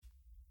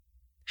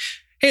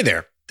Hey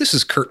there, this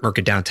is Kurt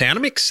Mercadante, and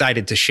I'm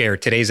excited to share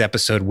today's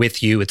episode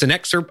with you. It's an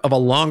excerpt of a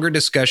longer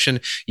discussion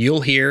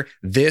you'll hear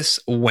this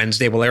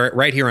Wednesday. We'll air it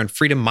right here on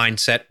Freedom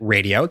Mindset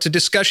Radio. It's a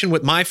discussion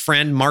with my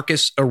friend,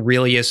 Marcus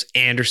Aurelius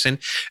Anderson,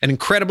 an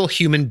incredible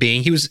human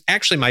being. He was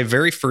actually my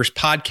very first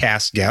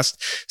podcast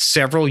guest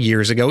several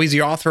years ago. He's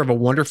the author of a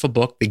wonderful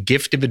book, The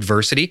Gift of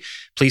Adversity.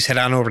 Please head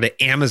on over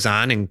to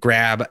Amazon and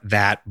grab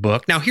that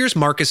book. Now, here's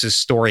Marcus's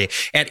story.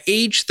 At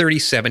age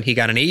 37, he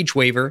got an age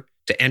waiver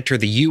to enter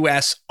the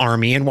U.S.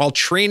 Army. And while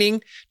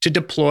training to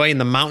deploy in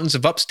the mountains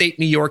of upstate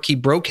New York, he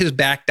broke his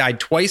back, died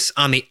twice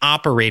on the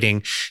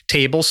operating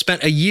table,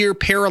 spent a year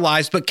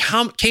paralyzed, but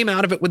came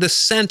out of it with a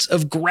sense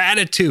of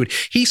gratitude.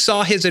 He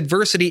saw his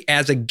adversity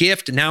as a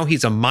gift. Now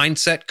he's a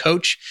mindset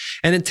coach.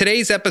 And in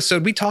today's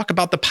episode, we talk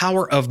about the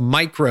power of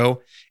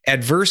micro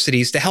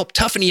adversities to help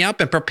toughen you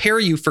up and prepare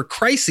you for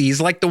crises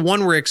like the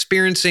one we're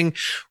experiencing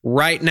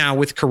right now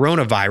with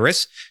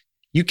coronavirus.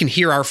 You can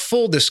hear our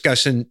full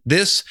discussion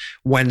this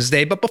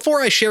Wednesday. But before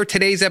I share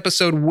today's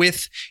episode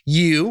with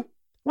you, I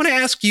want to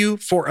ask you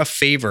for a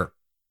favor.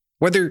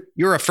 Whether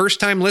you're a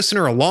first-time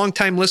listener, a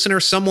long-time listener,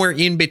 somewhere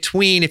in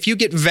between, if you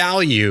get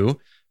value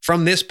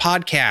from this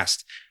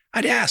podcast,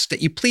 I'd ask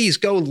that you please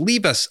go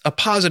leave us a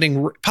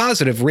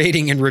positive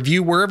rating and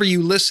review wherever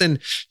you listen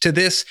to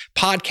this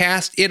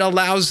podcast. It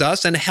allows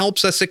us and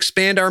helps us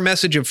expand our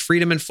message of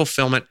freedom and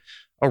fulfillment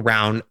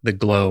around the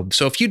globe.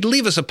 So if you'd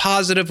leave us a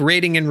positive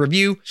rating and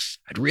review,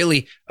 I'd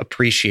really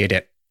appreciate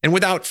it. And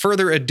without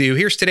further ado,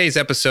 here's today's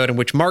episode in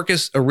which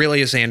Marcus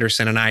Aurelius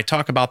Anderson and I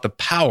talk about the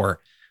power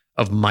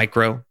of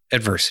micro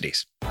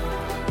adversities.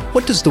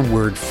 What does the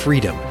word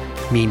freedom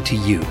mean to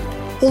you?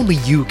 Only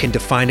you can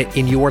define it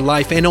in your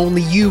life, and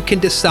only you can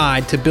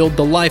decide to build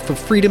the life of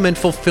freedom and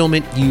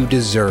fulfillment you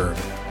deserve.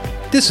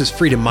 This is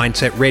Freedom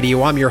Mindset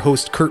Radio. I'm your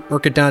host, Kurt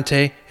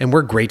Mercadante, and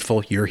we're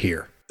grateful you're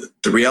here.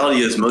 The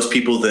reality is most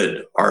people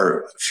that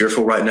are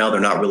fearful right now,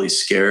 they're not really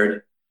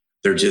scared.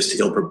 They're just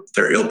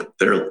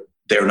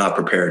they're not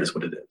prepared is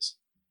what it is.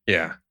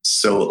 Yeah.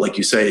 So like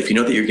you say, if you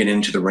know that you're getting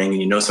into the ring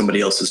and you know somebody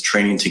else is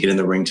training to get in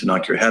the ring to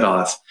knock your head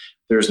off,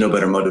 there's no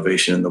better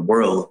motivation in the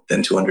world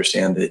than to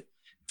understand that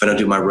if I don't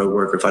do my road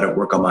work, or if I don't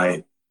work on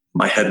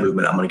my head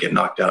movement, I'm going to get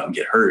knocked out and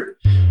get hurt.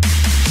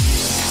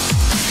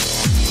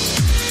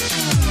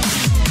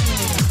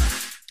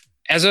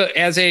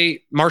 As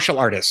a martial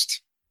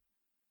artist,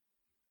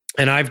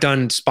 and I've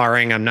done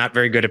sparring. I'm not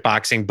very good at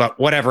boxing, but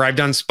whatever. I've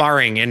done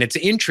sparring. And it's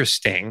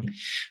interesting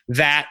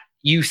that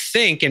you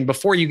think, and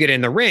before you get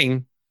in the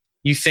ring,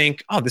 you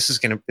think, oh, this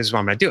is what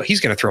I'm going to do. He's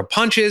going to throw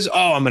punches.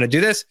 Oh, I'm going to do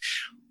this.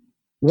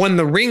 When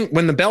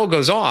the bell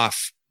goes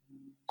off,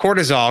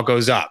 cortisol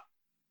goes up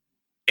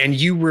and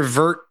you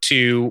revert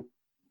to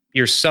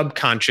your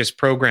subconscious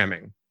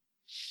programming.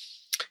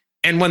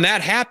 And when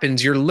that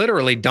happens, you're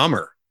literally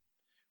dumber,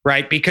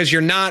 right? Because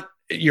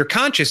your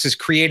conscious is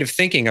creative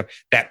thinking of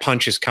that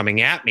punch is coming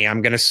at me.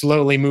 I'm going to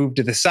slowly move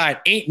to the side.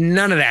 Ain't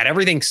none of that.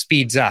 Everything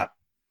speeds up.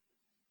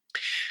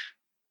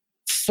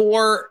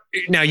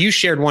 Now you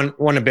shared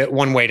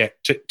one way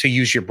to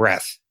use your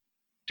breath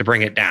to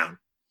bring it down.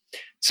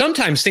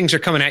 Sometimes things are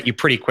coming at you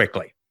pretty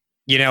quickly.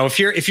 You know, if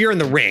you're in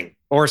the ring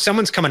or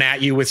someone's coming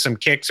at you with some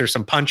kicks or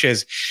some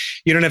punches,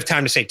 you don't have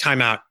time to say,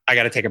 time out. I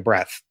got to take a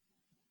breath.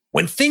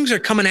 When things are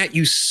coming at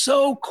you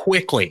so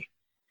quickly.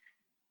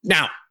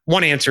 Now,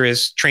 one answer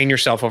is train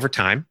yourself over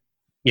time.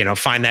 You know,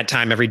 find that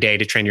time every day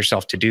to train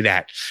yourself to do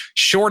that.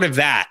 Short of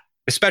that,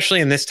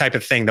 especially in this type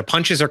of thing, the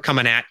punches are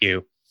coming at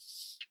you.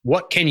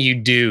 What can you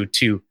do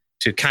to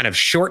kind of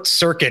short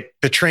circuit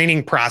the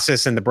training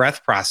process and the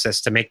breath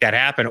process to make that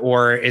happen?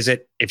 Or is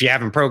it, if you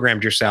haven't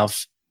programmed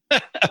yourself,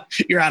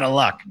 you're out of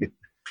luck?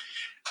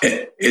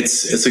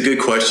 It's a good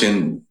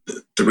question.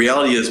 The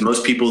reality is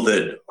most people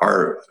that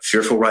are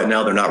fearful right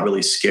now, they're not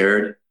really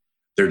scared.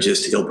 They're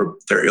just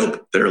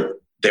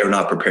they're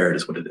not prepared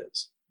is what it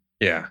is.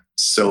 Yeah.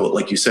 So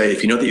like you say,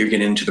 if you know that you're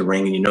getting into the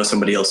ring and you know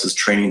somebody else is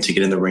training to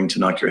get in the ring to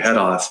knock your head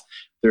off,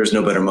 there's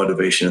no better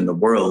motivation in the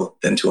world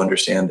than to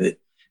understand that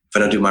if I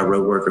don't do my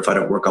road work, or if I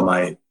don't work on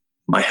my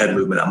head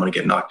movement, I'm going to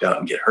get knocked out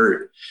and get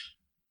hurt.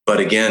 But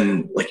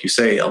again, like you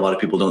say, a lot of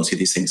people don't see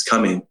these things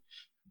coming.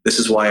 This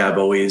is why I've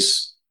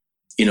always,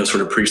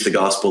 sort of preached the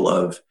gospel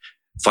of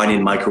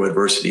finding micro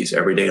adversities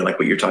every day, like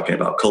what you're talking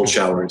about, cold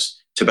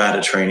showers,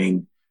 Tabata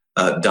training,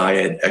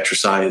 diet,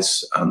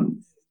 exercise,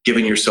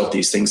 giving yourself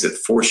these things that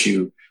force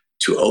you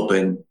to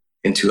open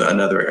into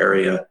another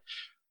area.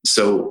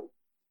 So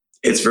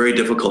it's very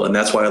difficult. And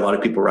that's why a lot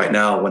of people right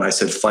now, when I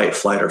said fight,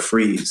 flight, or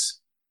freeze,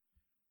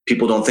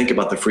 people don't think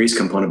about the freeze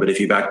component. But if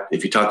you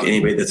talk to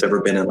anybody that's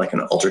ever been in like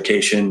an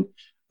altercation,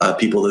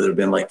 people that have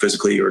been like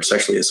physically or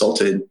sexually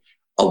assaulted,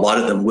 a lot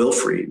of them will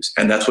freeze.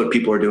 And that's what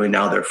people are doing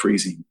now. They're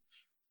freezing.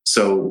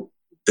 So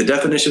the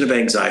definition of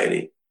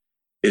anxiety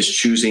is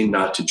choosing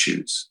not to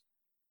choose.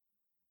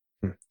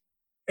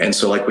 And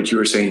so like what you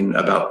were saying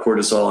about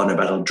cortisol and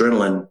about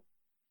adrenaline,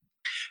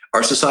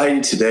 our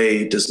society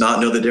today does not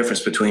know the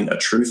difference between a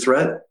true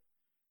threat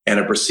and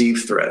a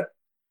perceived threat.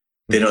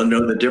 They don't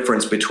know the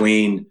difference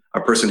between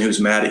a person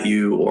who's mad at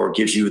you or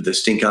gives you the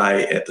stink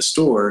eye at the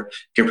store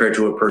compared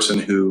to a person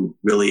who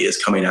really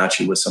is coming at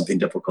you with something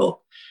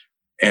difficult.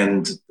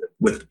 And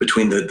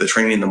between the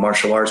training in the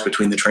martial arts,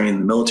 between the training in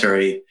the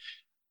military,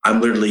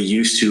 I'm literally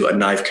used to a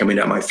knife coming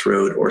at my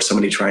throat or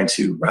somebody trying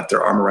to wrap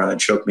their arm around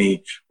and choke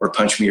me or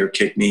punch me or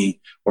kick me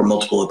or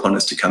multiple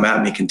opponents to come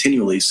at me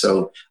continually.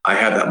 So I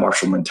have that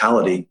martial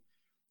mentality.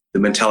 The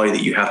mentality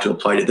that you have to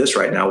apply to this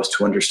right now is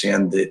to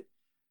understand that,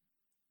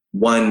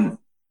 one,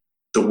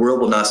 the world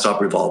will not stop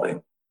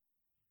revolving.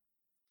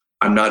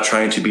 I'm not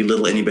trying to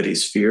belittle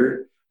anybody's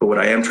fear, but what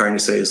I am trying to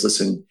say is,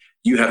 listen,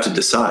 you have to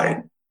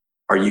decide.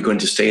 Are you going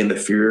to stay in the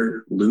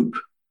fear loop,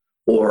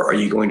 or are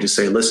you going to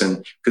say,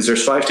 listen, because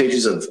there's 5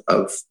 stages of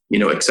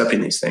accepting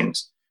these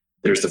things.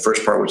 There's the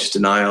first part, which is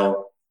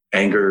denial,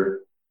 anger,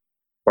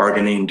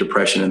 bargaining,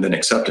 depression, and then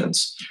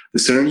acceptance. The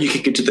sooner you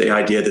can get to the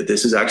idea that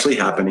this is actually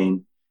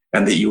happening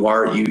and that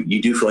you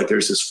do feel like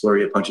there's this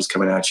flurry of punches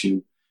coming at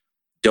you,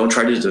 don't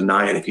try to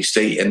deny it. If you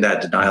stay in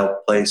that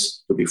denial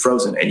place, you'll be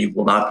frozen and you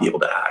will not be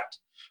able to act.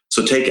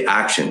 So take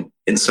action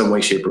in some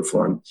way, shape, or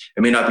form.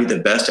 It may not be the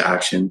best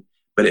action,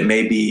 but it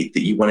may be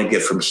that you want to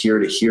get from here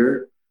to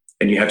here,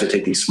 and you have to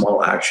take these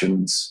small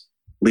actions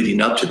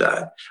leading up to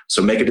that.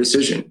 So make a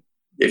decision.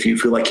 If you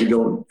feel like you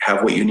don't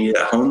have what you need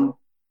at home,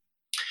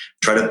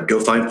 try to go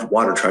find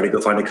water, try to go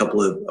find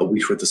a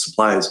week's worth of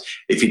supplies.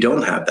 If you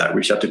don't have that,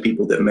 reach out to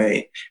people that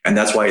may. And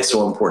that's why it's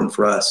so important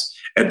for us.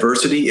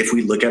 Adversity, if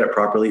we look at it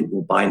properly,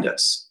 will bind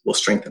us, will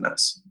strengthen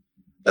us.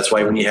 That's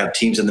why when you have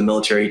teams in the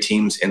military,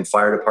 teams in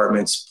fire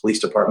departments, police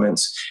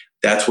departments,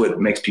 that's what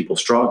makes people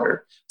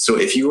stronger. So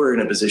if you are in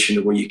a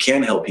position where you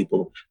can help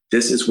people,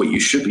 this is what you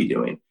should be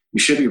doing. You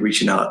should be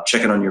reaching out,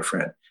 checking on your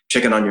friend,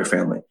 checking on your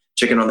family,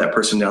 checking on that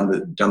person down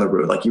the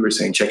road. Like you were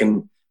saying,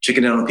 checking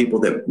in on people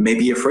that may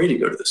be afraid to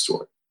go to the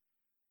store.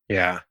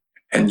 Yeah.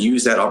 And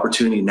use that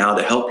opportunity now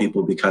to help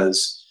people,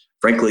 because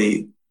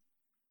frankly,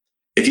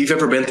 if you've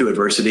ever been through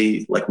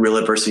adversity, like real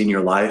adversity in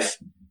your life,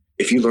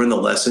 if you learn the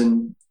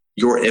lesson,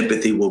 your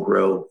empathy will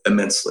grow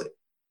immensely.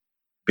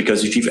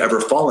 Because if you've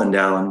ever fallen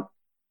down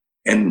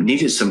and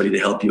needed somebody to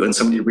help you and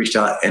somebody reached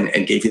out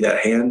and gave you that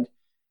hand,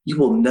 you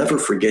will never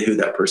forget who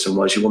that person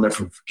was. You will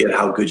never forget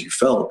how good you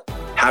felt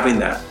having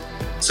that.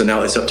 So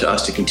now it's up to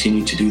us to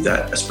continue to do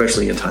that,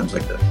 especially in times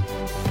like this.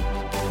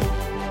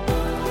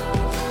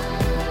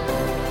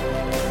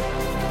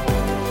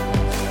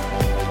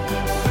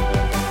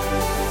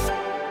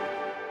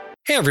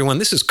 Hey everyone,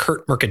 this is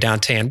Kurt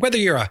Mercadante. Whether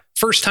you're a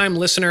first-time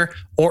listener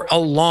or a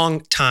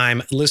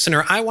long-time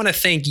listener, I want to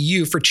thank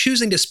you for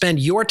choosing to spend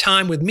your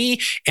time with me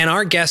and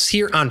our guests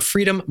here on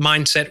Freedom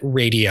Mindset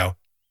Radio.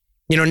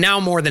 Now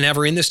more than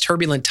ever in this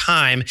turbulent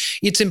time,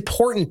 it's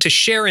important to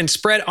share and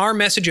spread our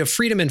message of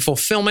freedom and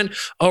fulfillment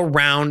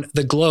around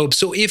the globe.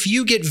 So if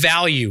you get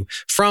value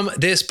from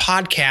this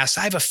podcast,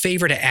 I have a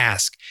favor to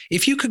ask.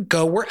 If you could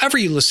go wherever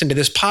you listen to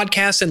this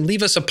podcast and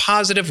leave us a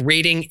positive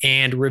rating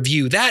and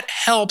review, that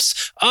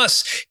helps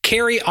us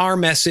carry our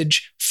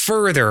message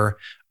further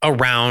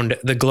around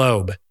the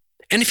globe.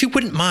 And if you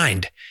wouldn't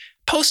mind,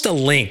 post a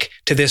link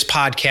to this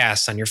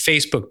podcast on your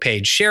Facebook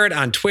page, share it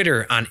on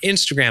Twitter, on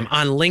Instagram,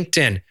 on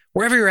LinkedIn,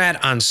 wherever you're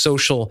at on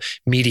social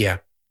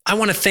media. I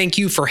want to thank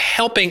you for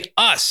helping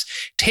us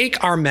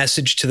take our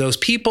message to those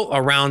people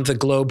around the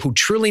globe who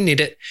truly need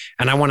it.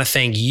 And I want to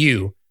thank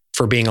you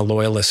for being a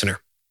loyal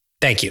listener.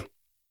 Thank you.